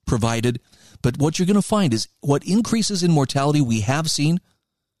provided. But what you're going to find is what increases in mortality we have seen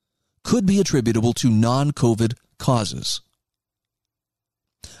could be attributable to non-COVID causes.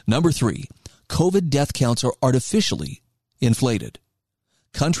 Number 3, COVID death counts are artificially inflated.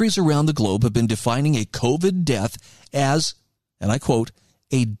 Countries around the globe have been defining a COVID death as, and I quote,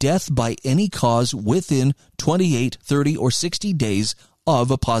 a death by any cause within 28, 30, or 60 days of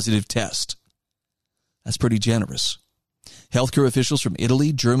a positive test. That's pretty generous. Healthcare officials from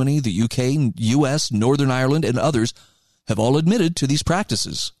Italy, Germany, the UK, US, Northern Ireland, and others have all admitted to these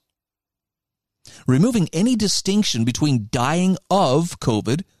practices. Removing any distinction between dying of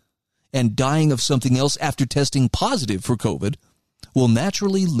COVID and dying of something else after testing positive for COVID will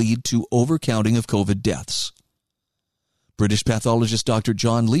naturally lead to overcounting of COVID deaths. British pathologist Dr.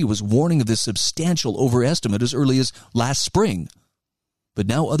 John Lee was warning of this substantial overestimate as early as last spring, but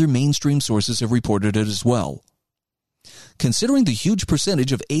now other mainstream sources have reported it as well. Considering the huge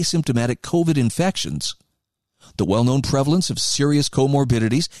percentage of asymptomatic COVID infections, the well-known prevalence of serious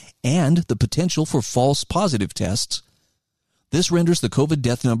comorbidities, and the potential for false positive tests, this renders the COVID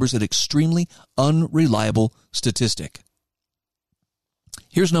death numbers an extremely unreliable statistic.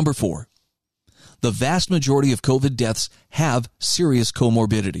 Here's number 4. The vast majority of COVID deaths have serious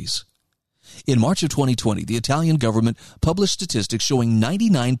comorbidities. In March of 2020, the Italian government published statistics showing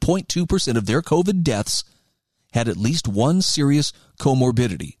 99.2% of their COVID deaths had at least one serious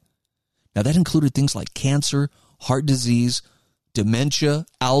comorbidity. Now, that included things like cancer, heart disease, dementia,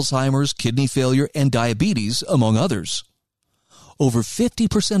 Alzheimer's, kidney failure, and diabetes, among others. Over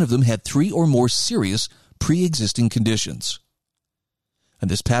 50% of them had 3 or more serious pre-existing conditions. And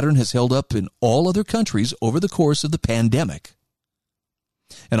this pattern has held up in all other countries over the course of the pandemic.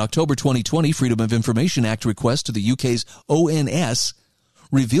 An October 2020 Freedom of Information Act request to the UK's ONS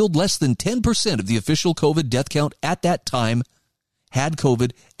revealed less than 10% of the official COVID death count at that time had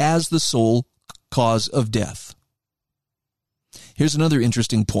COVID as the sole cause of death. Here's another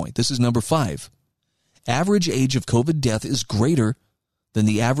interesting point. This is number 5. Average age of COVID death is greater than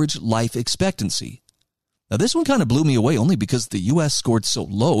the average life expectancy. Now, this one kind of blew me away only because the U.S. scored so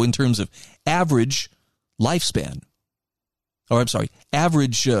low in terms of average lifespan.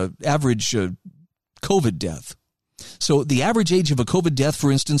 Average COVID death. So the average age of a COVID death,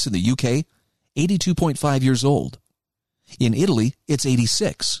 for instance, in the UK, 82.5 years old. In Italy, it's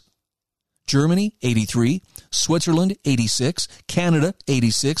 86. Germany, 83. Switzerland, 86. Canada,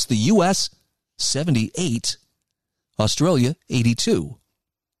 86. The U.S., 78. Australia, 82.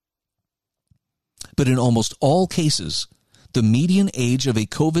 But in almost all cases, the median age of a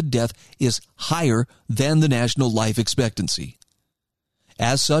COVID death is higher than the national life expectancy.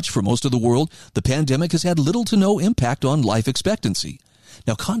 As such, for most of the world, the pandemic has had little to no impact on life expectancy.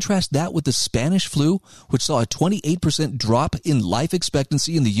 Now, contrast that with the Spanish flu, which saw a 28% drop in life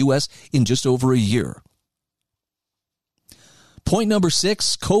expectancy in the U.S. in just over a year. Point number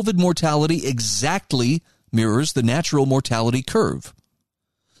 6, COVID mortality exactly mirrors the natural mortality curve.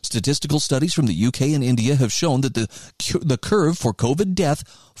 Statistical studies from the UK and India have shown that the curve for COVID death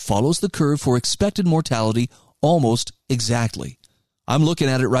follows the curve for expected mortality almost exactly. I'm looking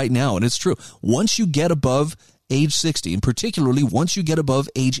at it right now, and it's true. Once you get above age 60, and particularly once you get above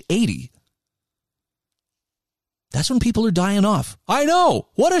age 80, that's when people are dying off. I know!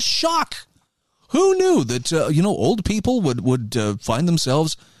 What a shock! Who knew that, old people would find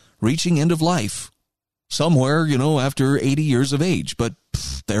themselves reaching end of life somewhere, after 80 years of age? But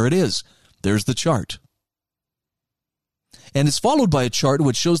there it is. There's the chart. And it's followed by a chart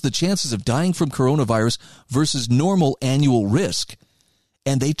which shows the chances of dying from coronavirus versus normal annual risk.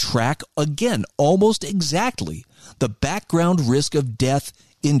 And they track, again, almost exactly the background risk of death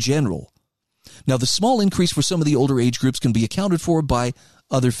in general. Now, the small increase for some of the older age groups can be accounted for by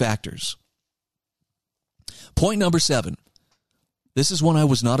other factors. Point number 7. This is one I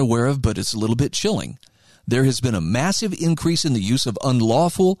was not aware of, but it's a little bit chilling. There has been a massive increase in the use of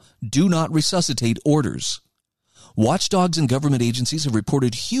unlawful do not resuscitate orders. Watchdogs and government agencies have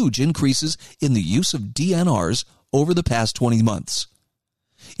reported huge increases in the use of DNRs over the past 20 months.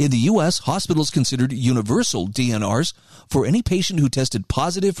 In the U.S., hospitals considered universal DNRs for any patient who tested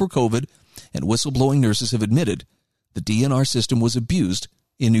positive for COVID, and whistleblowing nurses have admitted the DNR system was abused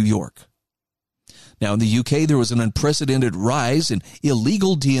in New York. Now, in the UK, there was an unprecedented rise in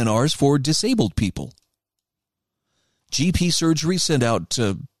illegal DNRs for disabled people. GP surgery sent out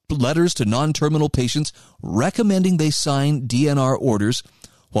letters to non-terminal patients recommending they sign DNR orders,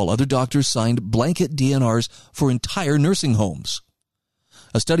 while other doctors signed blanket DNRs for entire nursing homes.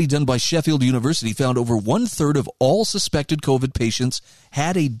 A study done by Sheffield University found over 1/3 of all suspected COVID patients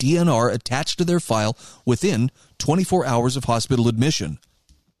had a DNR attached to their file within 24 hours of hospital admission.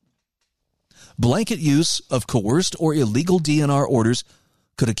 Blanket use of coerced or illegal DNR orders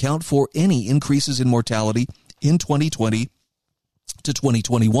could account for any increases in mortality in 2020 to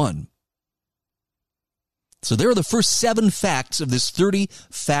 2021. So there are the first 7 facts of this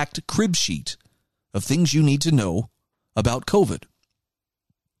 30-fact crib sheet of things you need to know about COVID.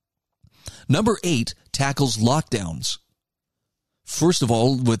 Number 8 tackles lockdowns. First of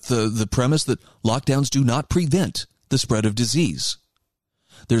all, with the premise that lockdowns do not prevent the spread of disease.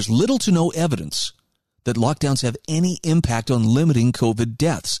 There's little to no evidence that lockdowns have any impact on limiting COVID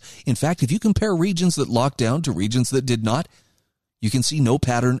deaths. In fact, if you compare regions that locked down to regions that did not, you can see no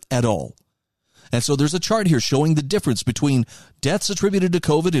pattern at all. And so there's a chart here showing the difference between deaths attributed to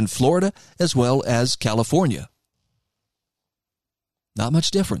COVID in Florida as well as California. Not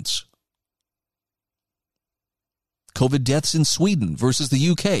much difference. COVID deaths in Sweden versus the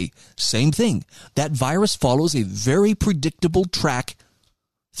UK, same thing. That virus follows a very predictable track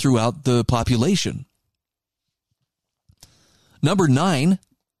throughout the population. Number 9,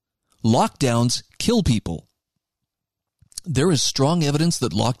 lockdowns kill people. There is strong evidence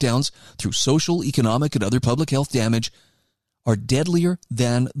that lockdowns, through social, economic, and other public health damage, are deadlier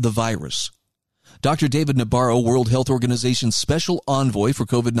than the virus. Dr. David Nabarro, World Health Organization's special envoy for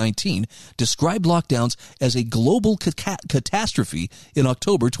COVID-19, described lockdowns as a global catastrophe in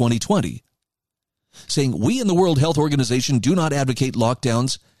October 2020, saying, "We in the World Health Organization do not advocate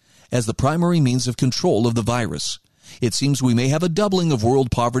lockdowns as the primary means of control of the virus. It seems we may have a doubling of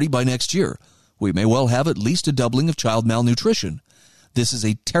world poverty by next year. We may well have at least a doubling of child malnutrition. This is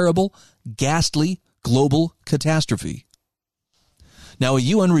a terrible, ghastly global catastrophe." Now, a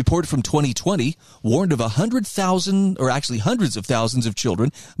UN report from 2020 warned of 100,000, or actually hundreds of thousands of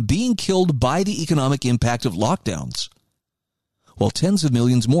children being killed by the economic impact of lockdowns, while tens of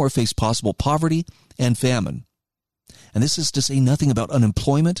millions more face possible poverty and famine. And this is to say nothing about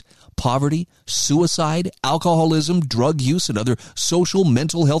unemployment, poverty, suicide, alcoholism, drug use, and other social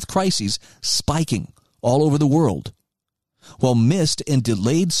mental health crises spiking all over the world, while missed and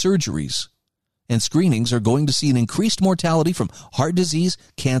delayed surgeries and screenings are going to see an increased mortality from heart disease,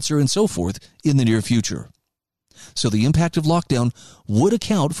 cancer, and so forth in the near future. So the impact of lockdown would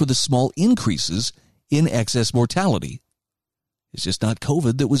account for the small increases in excess mortality. It's just not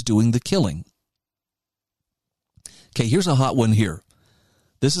COVID that was doing the killing. Okay, here's a hot one here.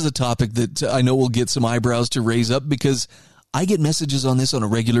 This is a topic that I know will get some eyebrows to raise up because I get messages on this on a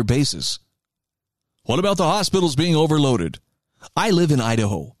regular basis. What about the hospitals being overloaded? I live in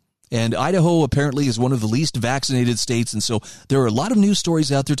Idaho, and Idaho apparently is one of the least vaccinated states, and so there are a lot of news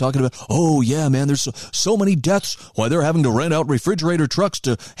stories out there talking about, oh yeah, man, there's so many deaths, why they're having to rent out refrigerator trucks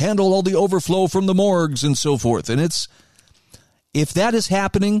to handle all the overflow from the morgues and so forth. And if that is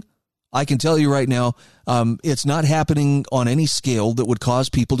happening, I can tell you right now, it's not happening on any scale that would cause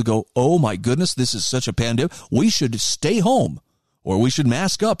people to go, oh my goodness, this is such a pandemic. We should stay home, or we should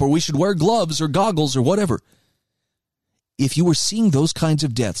mask up, or we should wear gloves or goggles or whatever. If you were seeing those kinds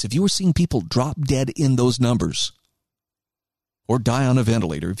of deaths, if you were seeing people drop dead in those numbers, or die on a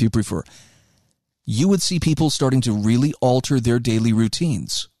ventilator if you prefer, you would see people starting to really alter their daily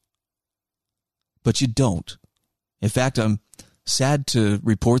routines. But you don't. In fact, I'm sad to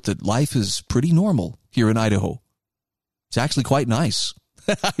report that life is pretty normal here in Idaho. It's actually quite nice.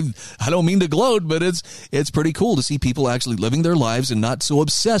 I don't mean to gloat, but it's pretty cool to see people actually living their lives and not so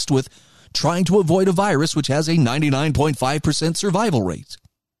obsessed with trying to avoid a virus which has a 99.5% survival rate.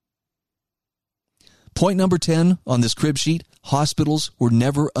 Point number 10 on this crib sheet, hospitals were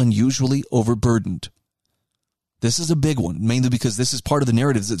never unusually overburdened. This is a big one, mainly because this is part of the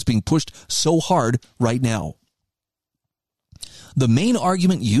narrative that's being pushed so hard right now. The main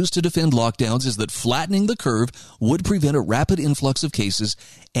argument used to defend lockdowns is that flattening the curve would prevent a rapid influx of cases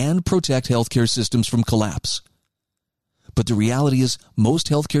and protect healthcare systems from collapse. But the reality is most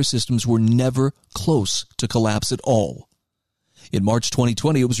healthcare systems were never close to collapse at all. In March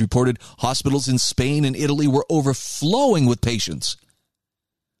 2020, it was reported hospitals in Spain and Italy were overflowing with patients.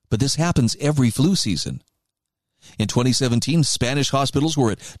 But this happens every flu season. In 2017, Spanish hospitals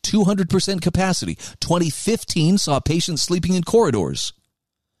were at 200% capacity. 2015 saw patients sleeping in corridors.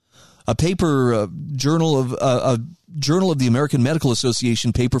 A Journal of the American Medical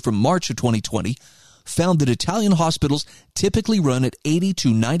Association paper from March of 2020 found that Italian hospitals typically run at 85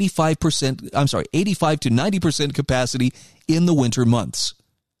 to 90% capacity in the winter months.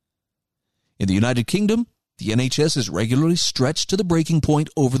 In the United Kingdom, the NHS is regularly stretched to the breaking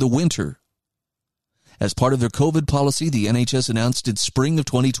point over the winter. As part of their COVID policy, the NHS announced in spring of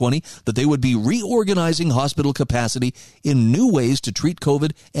 2020 that they would be reorganizing hospital capacity in new ways to treat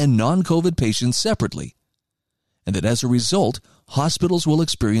COVID and non-COVID patients separately. And that as a result, hospitals will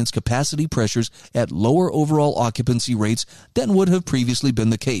experience capacity pressures at lower overall occupancy rates than would have previously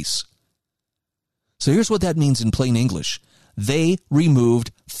been the case. So here's what that means in plain English. They removed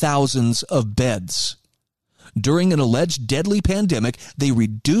thousands of beds. During an alleged deadly pandemic, they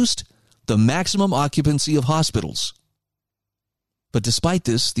reduced the maximum occupancy of hospitals. But despite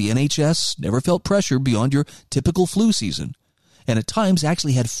this, the NHS never felt pressure beyond your typical flu season, and at times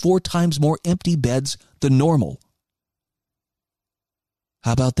actually had 4 times more empty beds than normal.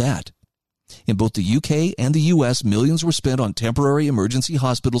 How about that? In both the UK and the US, millions were spent on temporary emergency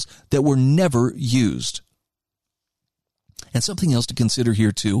hospitals that were never used. And something else to consider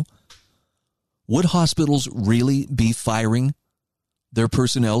here too. Would hospitals really be firing their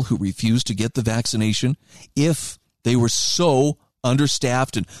personnel who refused to get the vaccination if they were so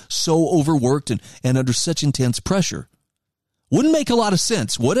understaffed and so overworked and under such intense pressure? Wouldn't make a lot of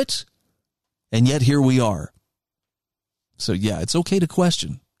sense, would it? And yet here we are. So yeah, it's okay to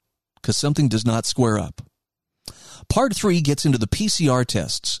question because something does not square up. Part 3 gets into the PCR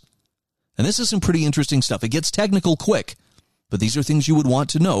tests. And this is some pretty interesting stuff. It gets technical quick, but these are things you would want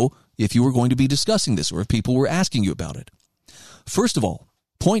to know if you were going to be discussing this or if people were asking you about it. First of all,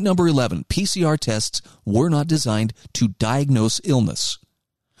 point number 11, PCR tests were not designed to diagnose illness.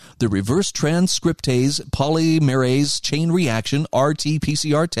 The reverse transcriptase polymerase chain reaction,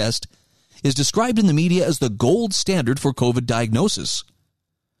 RT-PCR test, is described in the media as the gold standard for COVID diagnosis.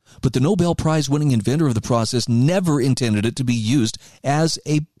 But the Nobel Prize-winning inventor of the process never intended it to be used as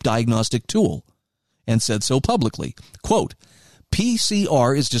a diagnostic tool, and said so publicly. Quote,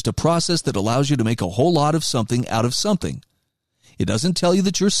 PCR is just a process that allows you to make a whole lot of something out of something. It doesn't tell you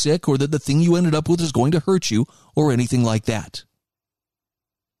that you're sick or that the thing you ended up with is going to hurt you or anything like that.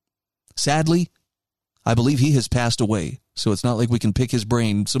 Sadly, I believe he has passed away, so it's not like we can pick his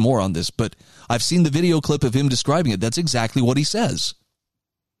brain some more on this, but I've seen the video clip of him describing it. That's exactly what he says.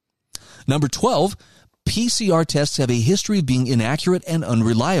 Number 12, PCR tests have a history of being inaccurate and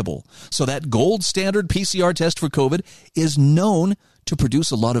unreliable. So that gold standard PCR test for COVID is known to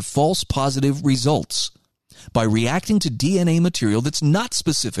produce a lot of false positive results by reacting to DNA material that's not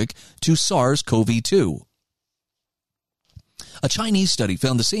specific to SARS-CoV-2. A Chinese study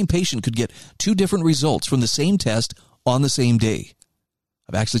found the same patient could get 2 different results from the same test on the same day.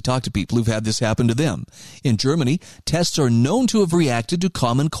 I've actually talked to people who've had this happen to them. In Germany, tests are known to have reacted to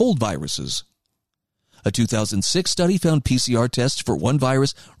common cold viruses. A 2006 study found PCR tests for one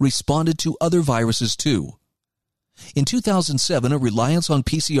virus responded to other viruses too. In 2007, a reliance on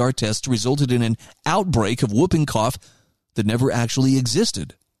PCR tests resulted in an outbreak of whooping cough that never actually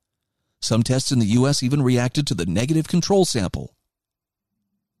existed. Some tests in the U.S. even reacted to the negative control sample.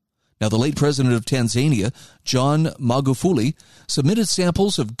 Now, the late president of Tanzania, John Magufuli, submitted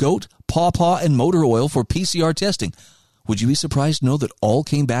samples of goat, pawpaw, and motor oil for PCR testing. Would you be surprised to know that all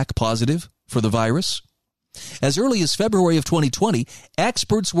came back positive for the virus? As early as February of 2020,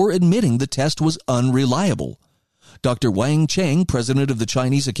 experts were admitting the test was unreliable. Dr. Wang Cheng, president of the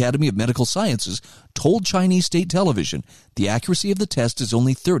Chinese Academy of Medical Sciences, told Chinese state television the accuracy of the test is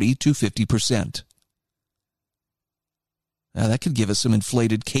only 30 to 50%. Now, that could give us some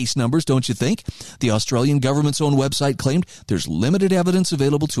inflated case numbers, don't you think? The Australian government's own website claimed there's limited evidence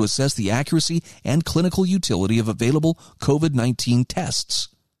available to assess the accuracy and clinical utility of available COVID-19 tests.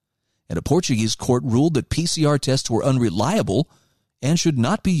 And a Portuguese court ruled that PCR tests were unreliable and should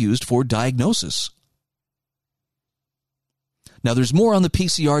not be used for diagnosis. Now, there's more on the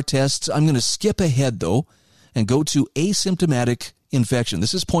PCR tests. I'm going to skip ahead, though, and go to asymptomatic infection.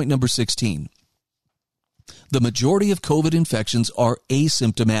 This is point number 16. The majority of COVID infections are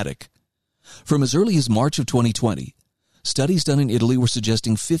asymptomatic. From as early as March of 2020, studies done in Italy were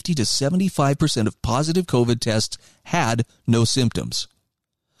suggesting 50 to 75% of positive COVID tests had no symptoms.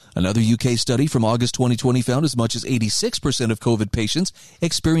 Another UK study from August 2020 found as much as 86% of COVID patients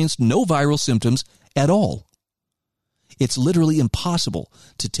experienced no viral symptoms at all. It's literally impossible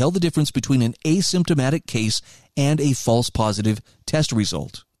to tell the difference between an asymptomatic case and a false positive test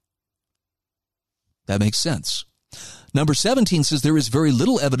result. That makes sense. Number 17 says there is very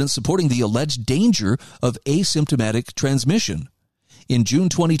little evidence supporting the alleged danger of asymptomatic transmission. In June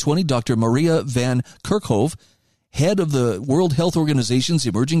 2020, Dr. Maria van Kerkhove, head of the World Health Organization's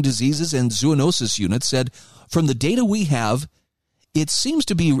Emerging Diseases and Zoonosis Unit, said, "From the data we have, it still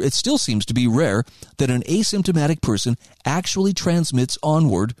seems to be rare that an asymptomatic person actually transmits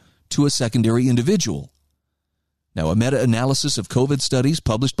onward to a secondary individual." Now, a meta-analysis of COVID studies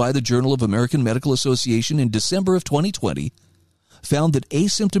published by the Journal of American Medical Association in December of 2020 found that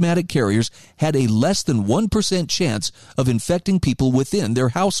asymptomatic carriers had a less than 1% chance of infecting people within their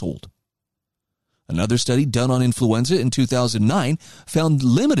household. Another study done on influenza in 2009 found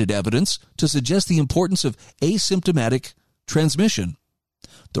limited evidence to suggest the importance of asymptomatic transmission.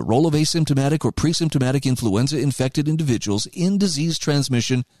 The role of asymptomatic or presymptomatic influenza-infected individuals in disease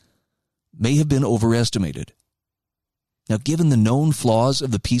transmission may have been overestimated. Now, given the known flaws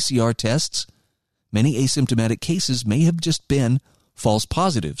of the PCR tests, many asymptomatic cases may have just been false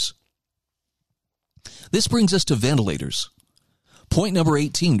positives. This brings us to ventilators. Point number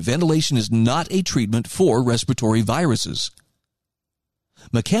 18, ventilation is not a treatment for respiratory viruses.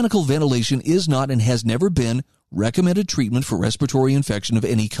 Mechanical ventilation is not and has never been recommended treatment for respiratory infection of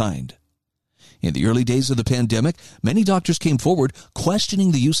any kind. In the early days of the pandemic, many doctors came forward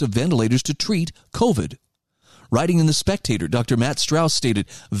questioning the use of ventilators to treat COVID. Writing in The Spectator, Dr. Matt Strauss stated,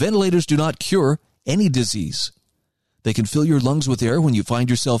 "Ventilators do not cure any disease. They can fill your lungs with air when you find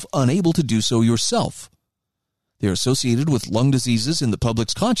yourself unable to do so yourself. They are associated with lung diseases in the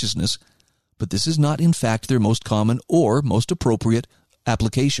public's consciousness, but this is not in fact their most common or most appropriate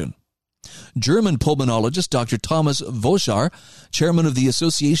application." German pulmonologist Dr. Thomas Voschar, chairman of the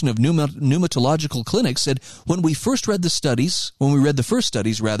Association of Pneumatological Clinics, said, when we read the first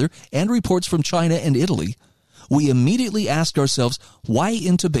studies, and reports from China and Italy, we immediately asked ourselves why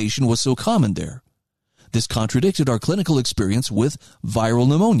intubation was so common there. This contradicted our clinical experience with viral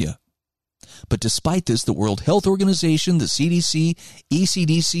pneumonia. But despite this, the World Health Organization, the CDC,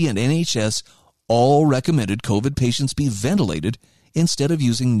 ECDC, and NHS all recommended COVID patients be ventilated instead of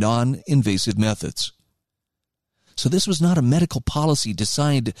using non-invasive methods. So this was not a medical policy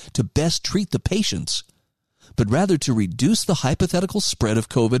designed to best treat the patients, but rather to reduce the hypothetical spread of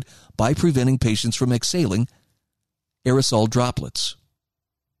COVID by preventing patients from exhaling aerosol droplets.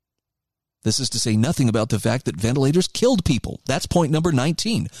 This is to say nothing about the fact that ventilators killed people. That's point number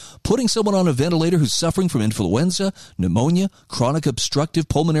 19. Putting someone on a ventilator who's suffering from influenza, pneumonia, chronic obstructive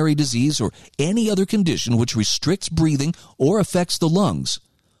pulmonary disease, or any other condition which restricts breathing or affects the lungs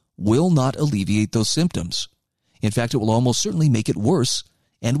will not alleviate those symptoms. In fact, it will almost certainly make it worse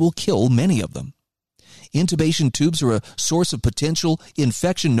and will kill many of them. Intubation tubes are a source of potential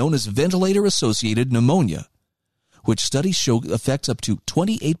infection known as ventilator-associated pneumonia, which studies show affects up to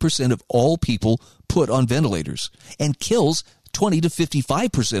 28% of all people put on ventilators and kills 20 to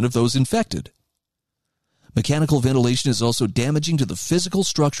 55% of those infected. Mechanical ventilation is also damaging to the physical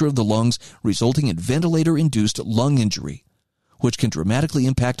structure of the lungs, resulting in ventilator-induced lung injury, which can dramatically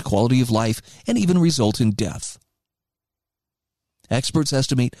impact quality of life and even result in death. Experts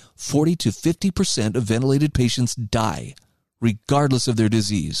estimate 40 to 50% of ventilated patients die, regardless of their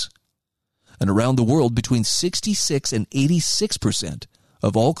disease. And around the world, between 66 and 86%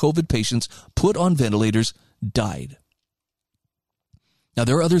 of all COVID patients put on ventilators died. Now,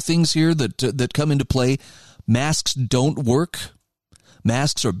 there are other things here that come into play. Masks don't work.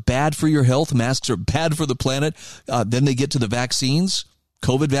 Masks are bad for your health. Masks are bad for the planet. Then they get to the vaccines.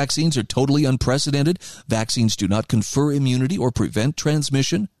 COVID vaccines are totally unprecedented. Vaccines do not confer immunity or prevent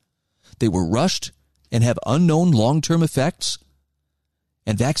transmission. They were rushed and have unknown long-term effects.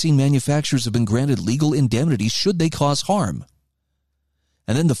 And vaccine manufacturers have been granted legal indemnity should they cause harm.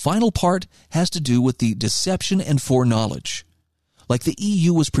 And then the final part has to do with the deception and foreknowledge. Like the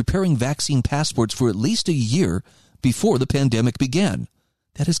EU was preparing vaccine passports for at least a year before the pandemic began.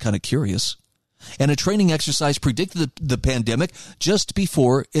 That is kind of curious. And a training exercise predicted the pandemic just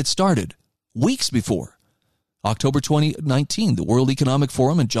before it started, weeks before. October 2019, the World Economic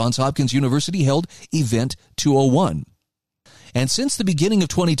Forum and Johns Hopkins University held Event 201. And since the beginning of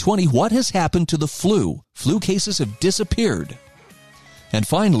 2020, what has happened to the flu? Flu cases have disappeared. And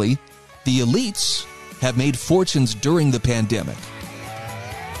finally, the elites have made fortunes during the pandemic.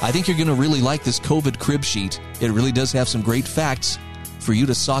 I think you're going to really like this COVID crib sheet. It really does have some great facts for you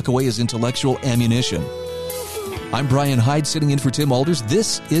to sock away as intellectual ammunition. I'm Brian Hyde, sitting in for Tim Alders.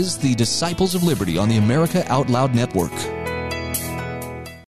 This is the Disciples of Liberty on the America Out Loud Network.